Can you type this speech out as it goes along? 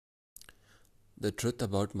The truth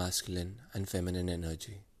about masculine and feminine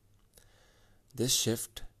energy. This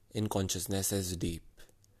shift in consciousness is deep.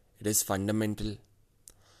 It is fundamental.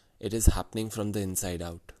 It is happening from the inside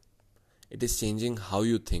out. It is changing how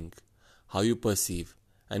you think, how you perceive,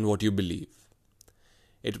 and what you believe.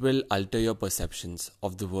 It will alter your perceptions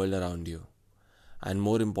of the world around you. And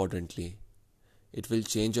more importantly, it will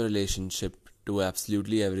change your relationship to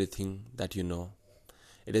absolutely everything that you know.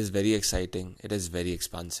 It is very exciting. It is very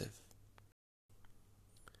expansive.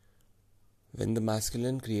 When the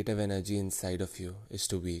masculine creative energy inside of you is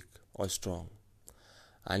too weak or strong,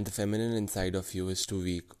 and the feminine inside of you is too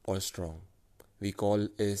weak or strong, we call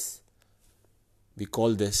this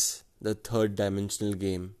the third dimensional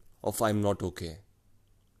game of I'm not okay.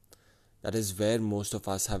 That is where most of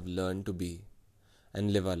us have learned to be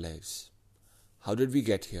and live our lives. How did we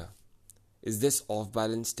get here? Is this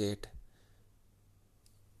off-balance state?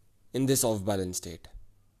 In this off-balance state,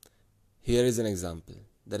 here is an example.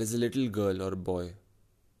 There is a little girl or a boy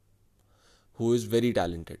who is very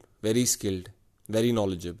talented, very skilled, very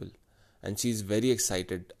knowledgeable, and she is very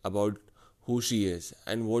excited about who she is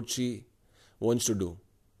and what she wants to do.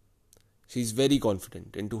 She is very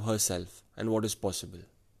confident into herself and what is possible.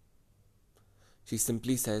 She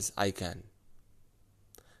simply says, I can.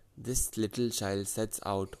 This little child sets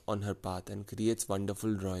out on her path and creates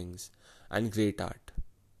wonderful drawings and great art.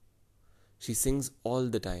 She sings all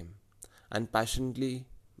the time and passionately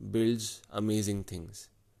builds amazing things.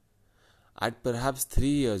 At perhaps 3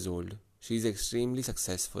 years old, she is extremely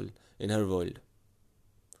successful in her world.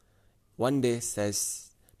 One day says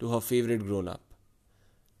to her favorite grown-up,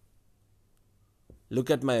 look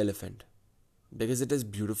at my elephant. Because it is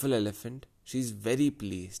beautiful elephant, she is very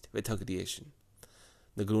pleased with her creation.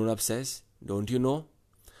 The grown-up says, Don't you know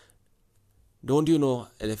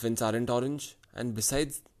elephants aren't orange? And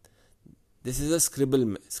besides, this is a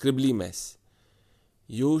scribbly mess.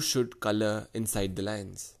 You should color inside the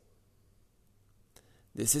lines.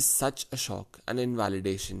 This is such a shock and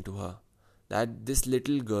invalidation to her that this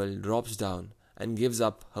little girl drops down and gives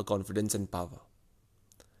up her confidence and power.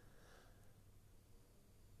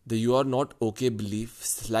 The you are not okay belief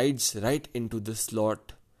slides right into the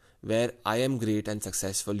slot where I am great and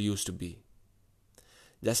successful used to be.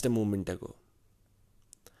 Just a moment ago.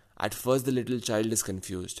 At first the little child is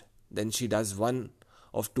confused. Then she does one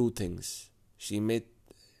of two things. She may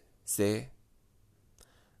say,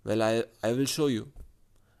 well, I will show you,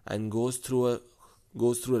 and goes through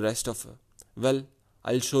a rest of her. Well,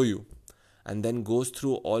 I'll show you, and then goes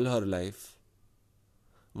through all her life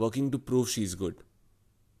working to prove she's good.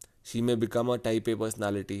 She may become a type A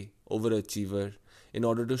personality, overachiever, in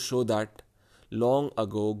order to show that long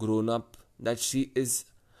ago grown up that she is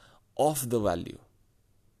of the value.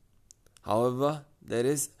 However, there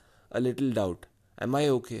is a little doubt. Am I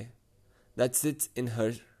okay? That sits in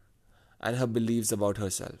her and her beliefs about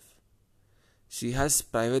herself. She has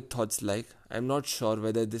private thoughts like, I'm not sure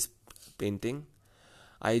whether this painting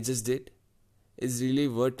I just did is really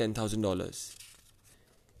worth $10,000.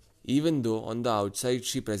 Even though on the outside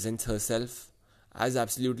she presents herself as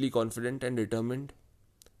absolutely confident and determined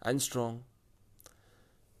and strong.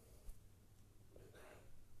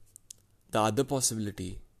 The other possible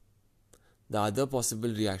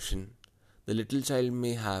reaction the little child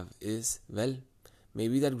may have is, well,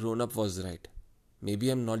 maybe that grown-up was right. Maybe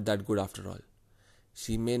I'm not that good after all.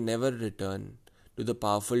 She may never return to the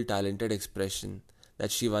powerful, talented expression that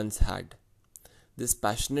she once had. This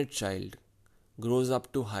passionate child grows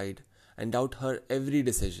up to hide and doubt her every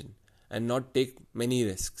decision and not take many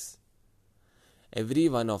risks. Every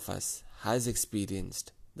one of us has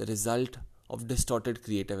experienced the result of distorted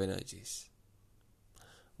creative energies.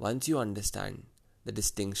 Once you understand the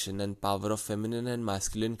distinction and power of feminine and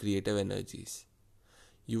masculine creative energies,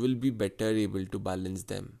 you will be better able to balance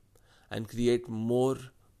them and create more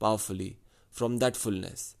powerfully from that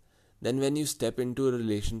fullness. Then when you step into a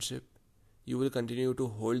relationship, you will continue to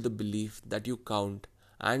hold the belief that you count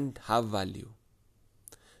and have value.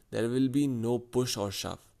 There will be no push or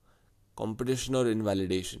shove, competition or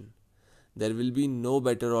invalidation. There will be no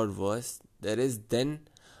better or worse. There is then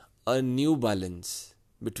a new balance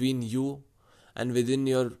between you and within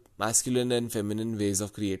your masculine and feminine ways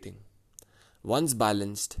of creating. Once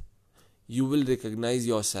balanced, you will recognize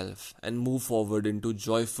yourself and move forward into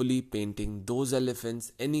joyfully painting those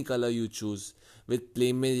elephants any color you choose with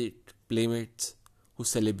playmates who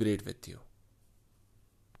celebrate with you.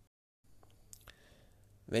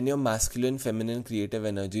 When your masculine, feminine, creative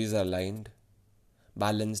energies are aligned,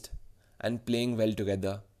 balanced, and playing well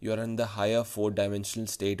together, you are in the higher 4-dimensional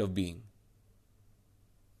state of being.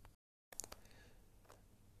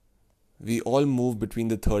 We all move between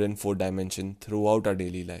the third and fourth dimension throughout our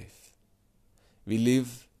daily life. We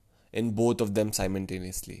live in both of them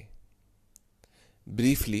simultaneously.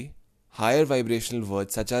 Briefly, higher vibrational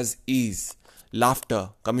words such as ease, laughter,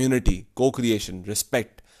 community, co creation,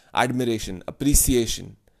 respect, admiration,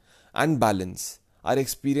 appreciation, and balance are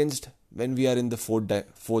experienced when we are in the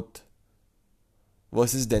fourth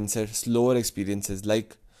versus denser, slower experiences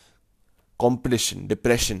like competition,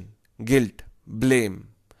 depression, guilt, blame,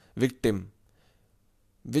 victim,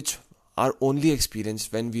 which are only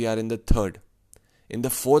experienced when we are in the third. In the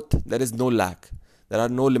fourth, there is no lack, there are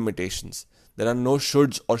no limitations, there are no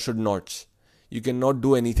shoulds or should nots. You cannot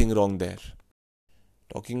do anything wrong there.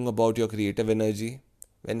 Talking about your creative energy,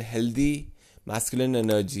 when healthy masculine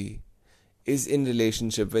energy is in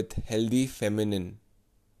relationship with healthy feminine,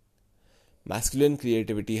 masculine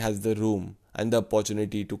creativity has the room and the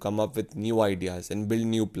opportunity to come up with new ideas and build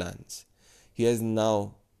new plans. He has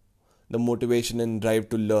now the motivation and drive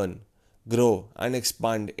to learn, grow, and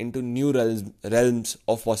expand into new realms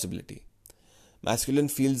of possibility. Masculine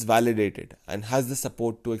feels validated and has the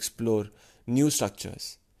support to explore new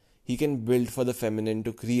structures. He can build for the feminine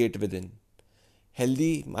to create within.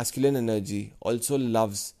 Healthy masculine energy also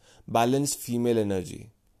loves balanced female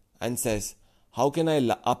energy and says, how can I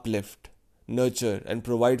uplift, nurture, and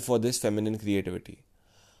provide for this feminine creativity?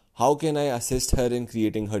 How can I assist her in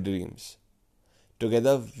creating her dreams?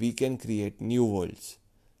 Together, we can create new worlds.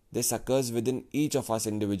 This occurs within each of us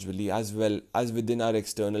individually as well as within our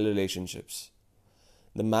external relationships.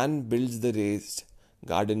 The man builds the raised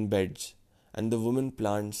garden beds, and the woman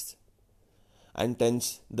plants and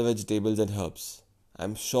tends the vegetables and herbs.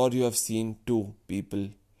 I'm sure you have seen two people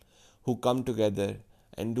who come together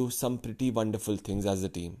and do some pretty wonderful things as a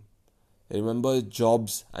team. Remember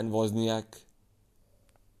Jobs and Wozniak?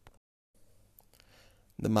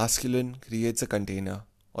 The masculine creates a container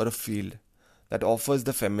or a field that offers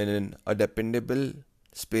the feminine a dependable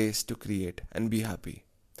space to create and be happy.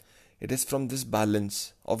 It is from this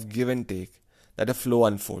balance of give and take that a flow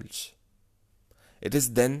unfolds. It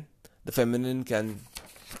is then the feminine can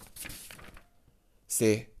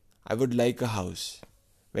say, I would like a house.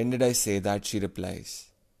 When did I say that? She replies,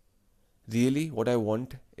 really, what I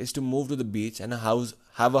want is to move to the beach and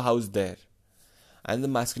have a house there. And the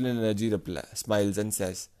masculine energy smiles and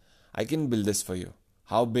says, I can build this for you.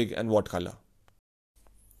 How big and what color?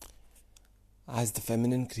 As the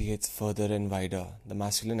feminine creates further and wider, the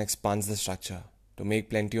masculine expands the structure to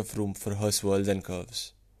make plenty of room for her swirls and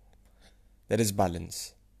curves. There is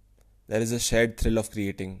balance. There is a shared thrill of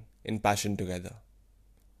creating in passion together.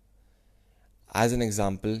 As an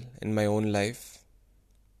example, in my own life,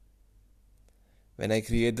 when I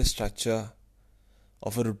create the structure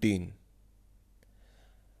of a routine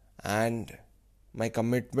and my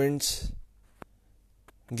commitments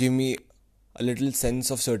give me a little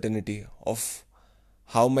sense of certainty of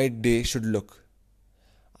how my day should look,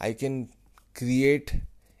 I can create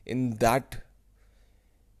in that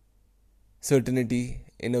certainty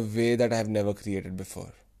in a way that I have never created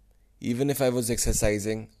before. Even if I was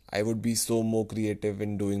exercising, I would be so more creative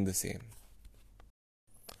in doing the same.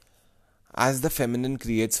 As the feminine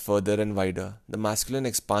creates further and wider, the masculine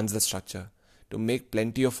expands the structure to make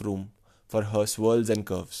plenty of room for her swirls and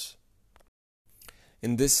curves.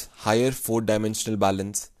 In this higher four-dimensional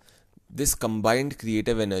balance, this combined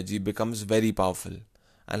creative energy becomes very powerful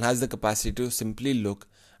and has the capacity to simply look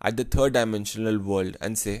at the third-dimensional world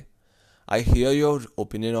and say, I hear your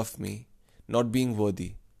opinion of me not being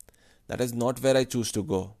worthy. That is not where I choose to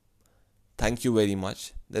go. Thank you very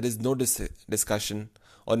much. There is no discussion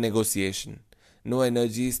or negotiation. No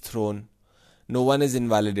energy is thrown. No one is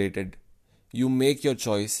invalidated. You make your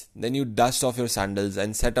choice, then you dust off your sandals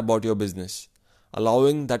and set about your business,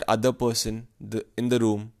 allowing that other person in the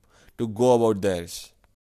room to go about theirs.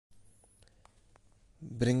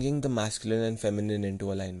 Bringing the masculine and feminine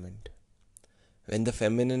into alignment. When the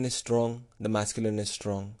feminine is strong, the masculine is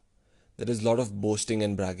strong. There is a lot of boasting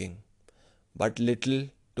and bragging, but little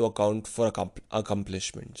to account for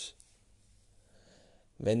accomplishments.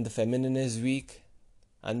 When the feminine is weak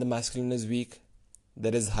and the masculine is weak,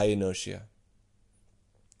 there is high inertia.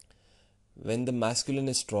 When the masculine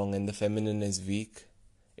is strong and the feminine is weak,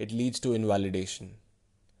 it leads to invalidation.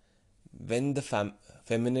 When the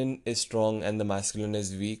feminine is strong and the masculine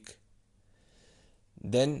is weak,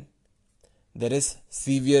 then there is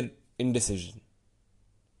severe indecision.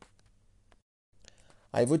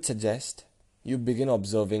 I would suggest you begin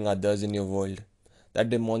observing others in your world that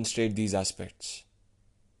demonstrate these aspects.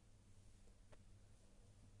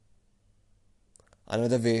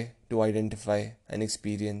 Another way to identify and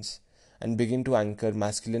experience and begin to anchor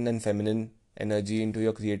masculine and feminine energy into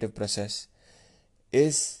your creative process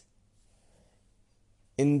is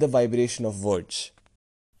in the vibration of words.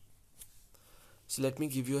 So let me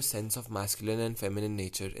give you a sense of masculine and feminine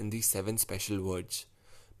nature in these 7 special words.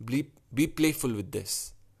 Be playful with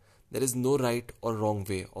this. There is no right or wrong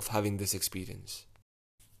way of having this experience.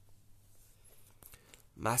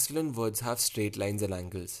 Masculine words have straight lines and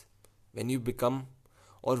angles. When you become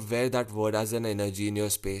or wear that word as an energy in your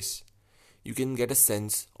space, you can get a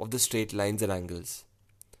sense of the straight lines and angles.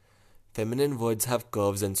 Feminine words have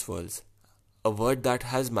curves and swirls. A word that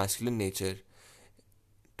has masculine nature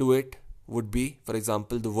to it would be, for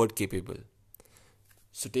example, the word capable.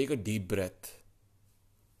 So take a deep breath.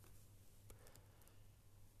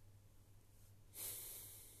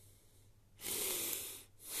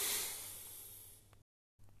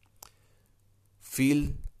 Feel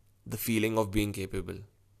the feeling of being capable.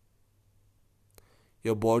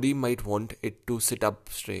 Your body might want it to sit up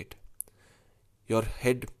straight. Your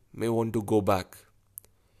head may want to go back.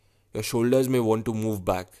 Your shoulders may want to move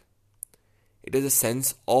back. It is a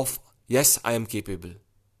sense of, yes, I am capable.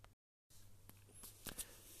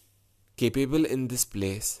 Capable in this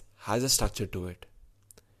place has a structure to it.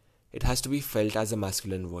 It has to be felt as a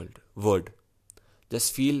masculine word.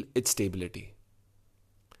 Just feel its stability.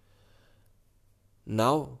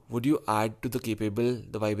 Now, would you add to the capable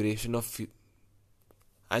the vibration of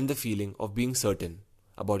and the feeling of being certain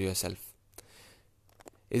about yourself?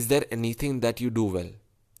 Is there anything that you do well?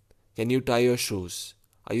 Can you tie your shoes?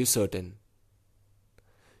 Are you certain?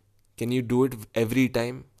 Can you do it every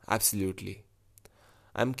time? Absolutely.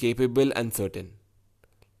 I'm capable and certain.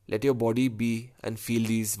 Let your body be and feel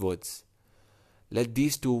these words. Let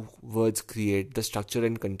these 2 words create the structure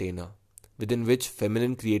and container within which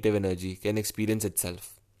feminine creative energy can experience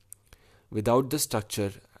itself. Without the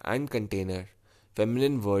structure and container,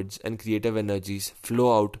 feminine words and creative energies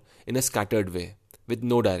flow out in a scattered way with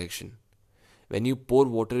no direction. When you pour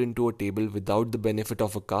water into a table without the benefit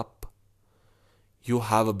of a cup, you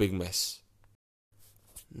have a big mess.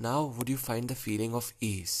 Now, would you find the feeling of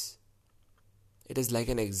ease? It is like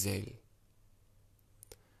an exhale.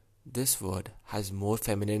 This word has more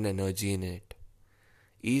feminine energy in it.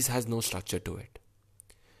 Ease has no structure to it.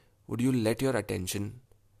 Would you let your attention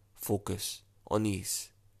focus on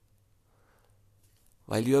ease?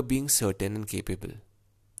 While you are being certain and capable,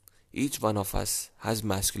 each one of us has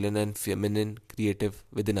masculine and feminine creative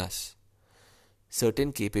within us.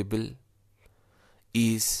 Certain, capable,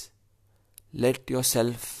 ease. Let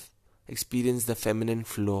yourself experience the feminine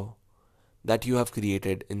flow that you have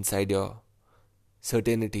created inside your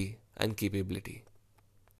certainty and capability.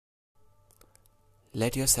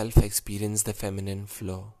 Let yourself experience the feminine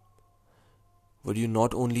flow. Would you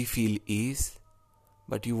not only feel ease,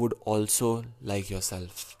 but you would also like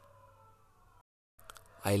yourself?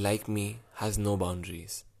 I like me has no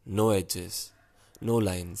boundaries, no edges, no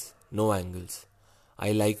lines, no angles.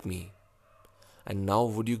 I like me. And now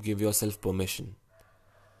would you give yourself permission?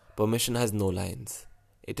 Permission has no lines.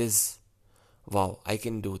 It is, wow, I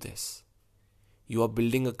can do this. You are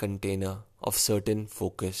building a container of certain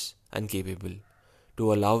focus and capable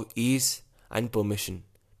to allow ease and permission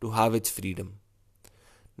to have its freedom.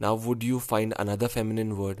 Now would you find another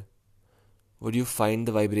feminine word? Would you find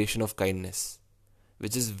the vibration of kindness,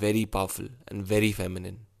 which is very powerful and very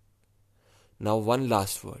feminine? Now one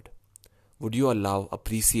last word. Would you allow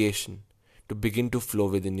appreciation to begin to flow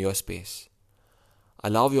within your space?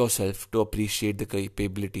 Allow yourself to appreciate the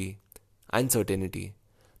capability and certainty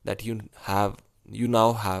that you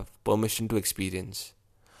now have permission to experience.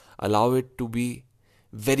 Allow it to be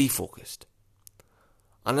very focused.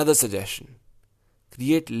 Another suggestion.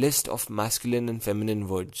 Create list of masculine and feminine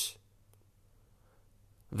words.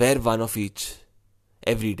 Wear one of each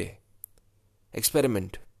every day.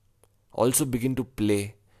 Experiment. Also begin to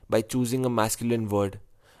play by choosing a masculine word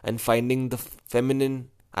and finding the feminine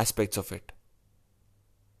aspects of it.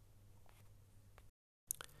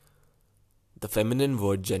 The feminine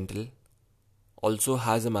word gentle also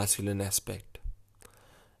has a masculine aspect,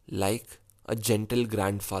 like a gentle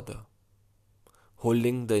grandfather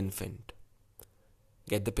holding the infant.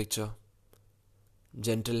 Get the picture?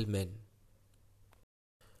 Gentle men.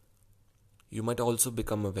 You might also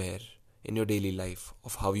become aware in your daily life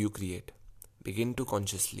of how you create. Begin to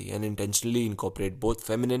consciously and intentionally incorporate both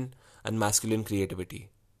feminine and masculine creativity.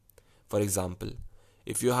 For example,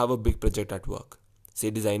 if you have a big project at work, say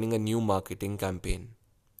designing a new marketing campaign,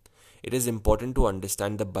 it is important to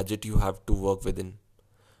understand the budget you have to work within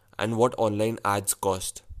and what online ads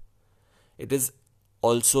cost. It is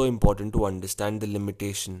also important to understand the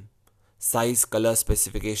limitation, size, color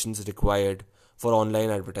specifications required for online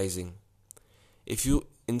advertising. If you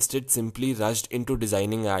instead simply rushed into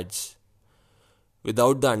designing ads.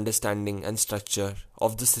 Without the understanding and structure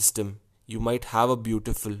of the system, you might have a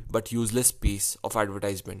beautiful but useless piece of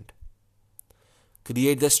advertisement.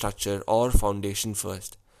 Create the structure or foundation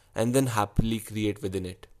first, and then happily create within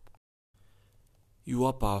it. You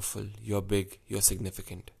are powerful, you're big, you're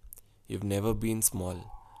significant. You've never been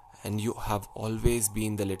small, and you have always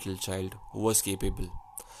been the little child who was capable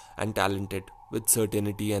and talented with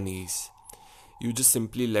certainty and ease. You just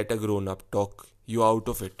simply let a grown up talk you out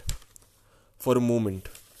of it for a moment.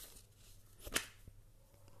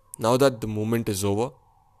 Now that the moment is over,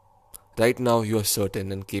 right now you are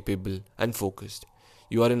certain and capable and focused.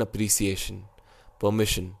 You are in appreciation,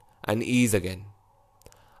 permission, and ease again.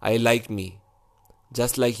 I like me,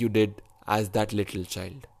 just like you did as that little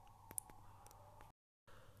child.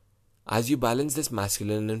 As you balance this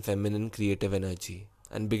masculine and feminine creative energy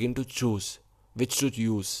and begin to choose which to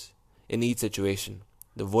use in each situation,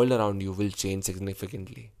 the world around you will change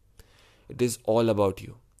significantly. It is all about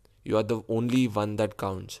you. You are the only one that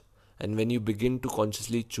counts. And when you begin to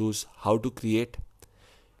consciously choose how to create,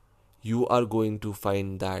 you are going to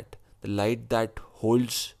find that the light that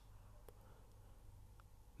holds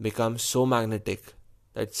becomes so magnetic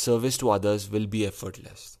that service to others will be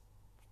effortless.